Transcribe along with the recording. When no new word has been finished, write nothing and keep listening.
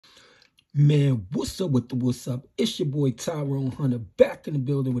Man, what's up with the what's up? It's your boy Tyrone Hunter back in the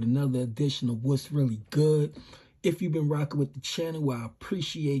building with another edition of What's Really Good. If you've been rocking with the channel, I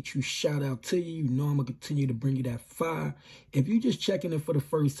appreciate you. Shout out to you. You know I'm going to continue to bring you that fire. If you're just checking in for the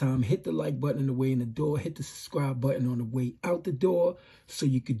first time, hit the like button on the way in the door. Hit the subscribe button on the way out the door so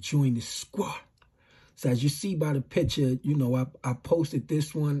you could join the squad. So as you see by the picture, you know, I posted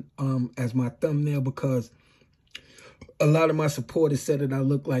this one as my thumbnail because a lot of my supporters said that I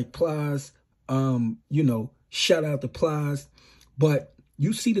look like Plies. You know, shout out to Plies. But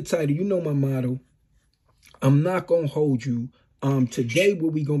you see the title, you know my motto. I'm not going to hold you. Today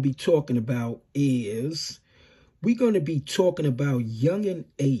what we're going to be talking about is we're going to be talking about Yungeen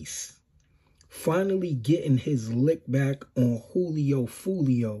Ace finally getting his lick back on Julio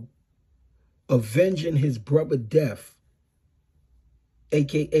Foolio, avenging his brother death,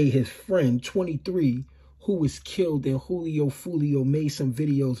 a.k.a. his friend 23, who was killed, and Julio Foolio made some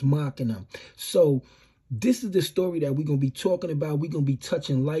videos mocking him. So this is the story that we're going to be talking about. We're going to be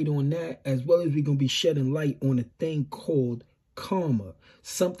touching light on that, as well as we're going to be shedding light on a thing called karma,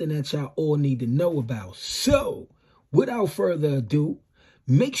 something that y'all all need to know about. So without further ado,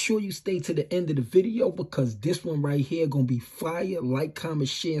 make sure you stay to the end of the video because this one right here going to be fire. Like, comment,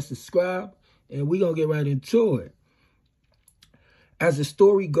 share, and subscribe, and we're going to get right into it. As the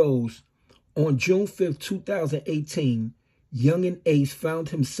story goes, on June 5th, 2018, Yungeen Ace found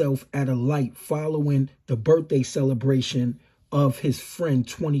himself at a light following the birthday celebration of his friend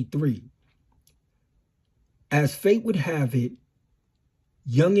 23. As fate would have it,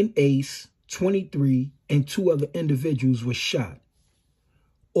 Yungeen Ace, 23, and two other individuals were shot.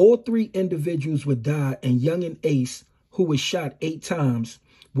 All three individuals would die, and Yungeen Ace, who was shot 8 times,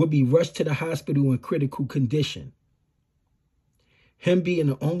 would be rushed to the hospital in critical condition. Him being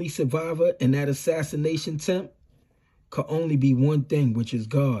the only survivor in that assassination attempt could only be one thing, which is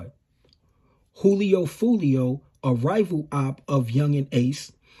God. Julio Foolio, a rival op of Yungeen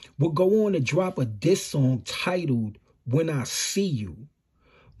Ace, would go on to drop a diss song titled When I See You,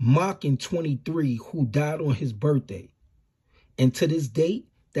 mocking 23, who died on his birthday. And to this date,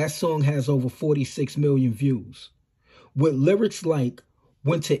 that song has over 46 million views. With lyrics like,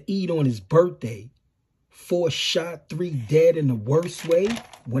 went to eat on his birthday, 4 shot, 3 dead in the worst way,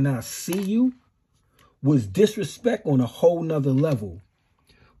 when I see you, was disrespect on a whole nother level.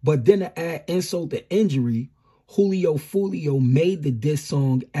 But then to add insult to injury, Julio Foolio made the diss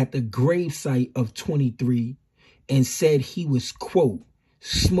song at the gravesite of 23 and said he was, quote,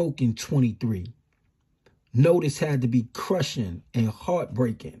 smoking 23. Notice had to be crushing and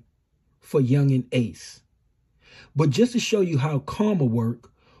heartbreaking for Yungeen Ace. But just to show you how karma worked,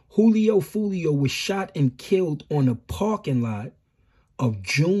 Julio Foolio was shot and killed on a parking lot of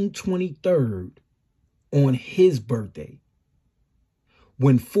June 23rd on his birthday,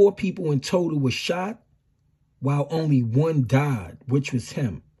 when 4 people in total were shot, while only 1 died, which was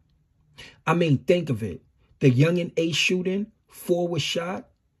him. I mean, think of it. The Yungeen Ace shooting, 4 were shot,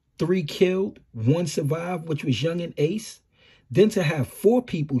 3 killed, 1 survived, which was Yungeen Ace. Then to have 4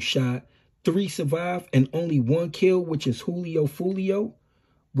 people shot, 3 survived, and only 1 killed, which is Julio Foolio,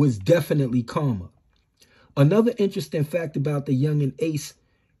 was definitely karma. Another interesting fact about the Yungeen Ace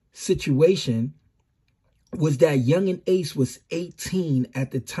situation was that Yungeen Ace was 18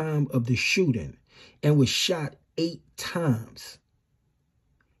 at the time of the shooting and was shot 8 times.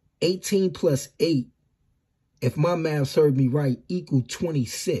 18 plus 8, if my math served me right, equaled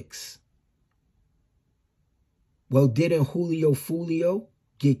 26. Well, didn't Julio Foolio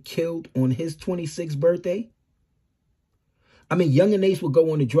get killed on his 26th birthday? I mean, Yungeen Ace would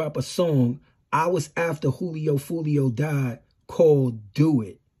go on to drop a song hours after Julio Foolio died called Do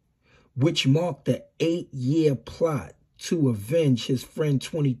It, which marked the 8-year plot to avenge his friend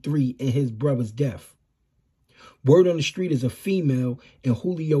 23 and his brother's death. Word on the street is a female, and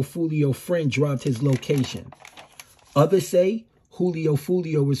Julio Foolio friend dropped his location. Others say Julio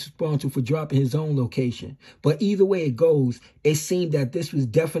Foolio was responsible for dropping his own location. But either way it goes, it seemed that this was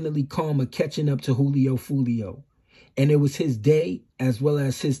definitely karma catching up to Julio Foolio. And it was his day as well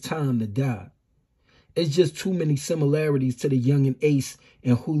as his time to die. It's just too many similarities to the Yungeen Ace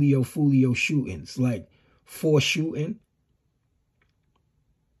and Julio Foolio shootings. Like 4 shooting,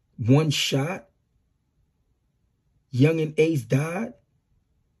 1 shot, Yungeen Ace died.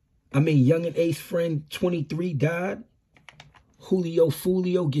 I mean, Yungeen Ace friend 23 died. Julio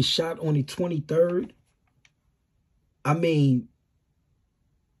Foolio gets shot on the 23rd. I mean,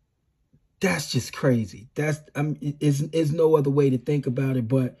 that's just crazy. Is no other way to think about it,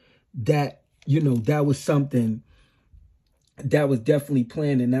 but that, you know, that was something that was definitely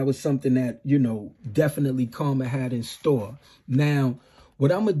planned, and that was something that, you know, definitely karma had in store. Now,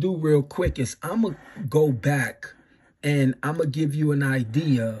 What I'm going to do real quick is I'm going to go back and I'm going to give you an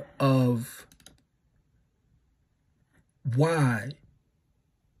idea of why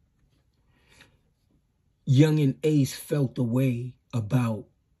Yungeen Ace felt the way about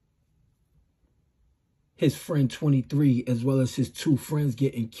his friend 23, as well as his two friends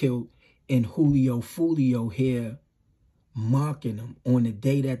getting killed, and Julio Foolio here mocking them on the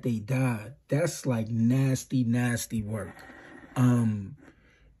day that they died. That's like nasty, nasty work.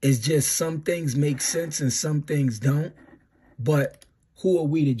 It's just some things make sense and some things don't. But who are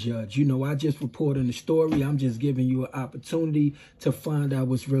we to judge? You know, I just reported the story. I'm just giving you an opportunity to find out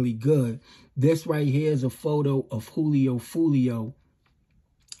what's really good. This right here is a photo of Julio Foolio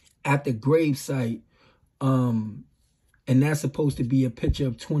at the gravesite. And that's supposed to be a picture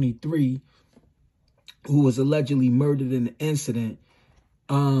of 23, who was allegedly murdered in the incident.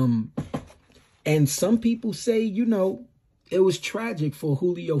 And some people say, you know, it was tragic for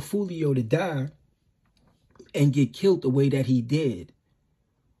Julio Foolio to die and get killed the way that he did.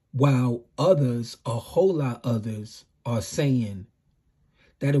 While others, a whole lot others, are saying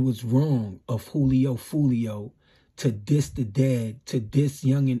that it was wrong of Julio Foolio to diss the dead, to diss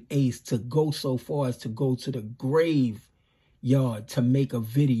Yungeen Ace, to go so far as to go to the graveyard to make a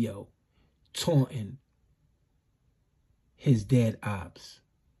video taunting his dead ops.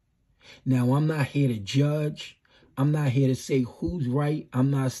 Now, I'm not here to judge. I'm not here to say who's right.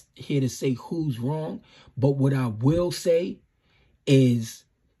 I'm not here to say who's wrong. But what I will say is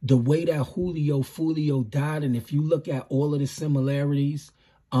the way that Julio Foolio died, and if you look at all of the similarities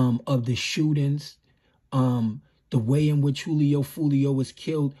of the shootings, the way in which Julio Foolio was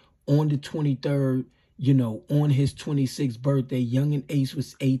killed on the 23rd, you know, on his 26th birthday, Yungeen Ace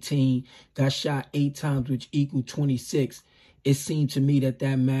was 18, got shot 8 times, which equaled 26. It seemed to me that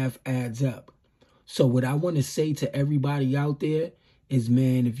that math adds up. So what I want to say to everybody out there is,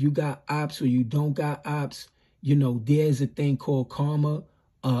 man, if you got ops or you don't got ops, you know, there's a thing called karma.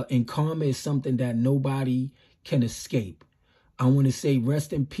 And karma is something that nobody can escape. I want to say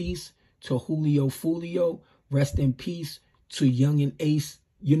rest in peace to Julio Foolio. Rest in peace to Yungeen Ace,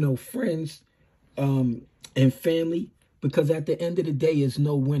 you know, friends and family. Because at the end of the day, it's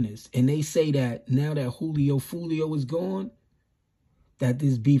no winners. And they say that now that Julio Foolio is gone, that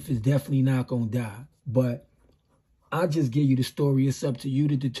this beef is definitely not going to die. But I'll just give you the story. It's up to you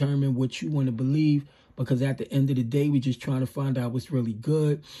to determine what you want to believe, because at the end of the day, we're just trying to find out what's really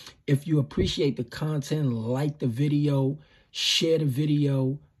good. If you appreciate the content, like the video, share the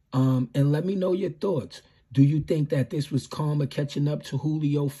video, and let me know your thoughts. Do you think that this was karma catching up to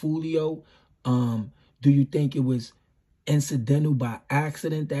Julio Foolio? Do you think it was incidental by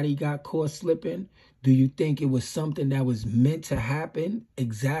accident that he got caught slipping? Do you think it was something that was meant to happen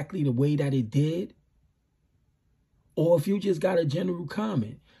exactly the way that it did? Or if you just got a general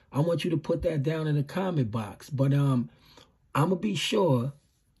comment, I want you to put that down in the comment box. But I'm going to be sure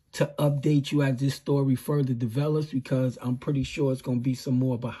to update you as this story further develops, because I'm pretty sure it's going to be some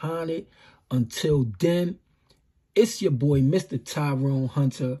more behind it. Until then, it's your boy, Mr. Tyrone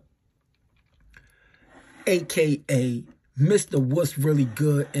Hunter, a.k.a. Mr. What's Really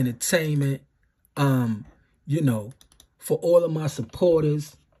Good Entertainment. You know, for all of my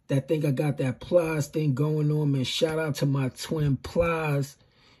supporters that think I got that Plies thing going on, man, shout out to my twin Plies.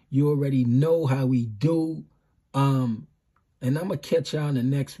 You already know how we do. And I'm going to catch y'all in the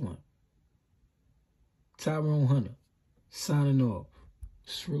next one. Tyrone Hunter, signing off.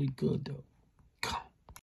 It's really good, though.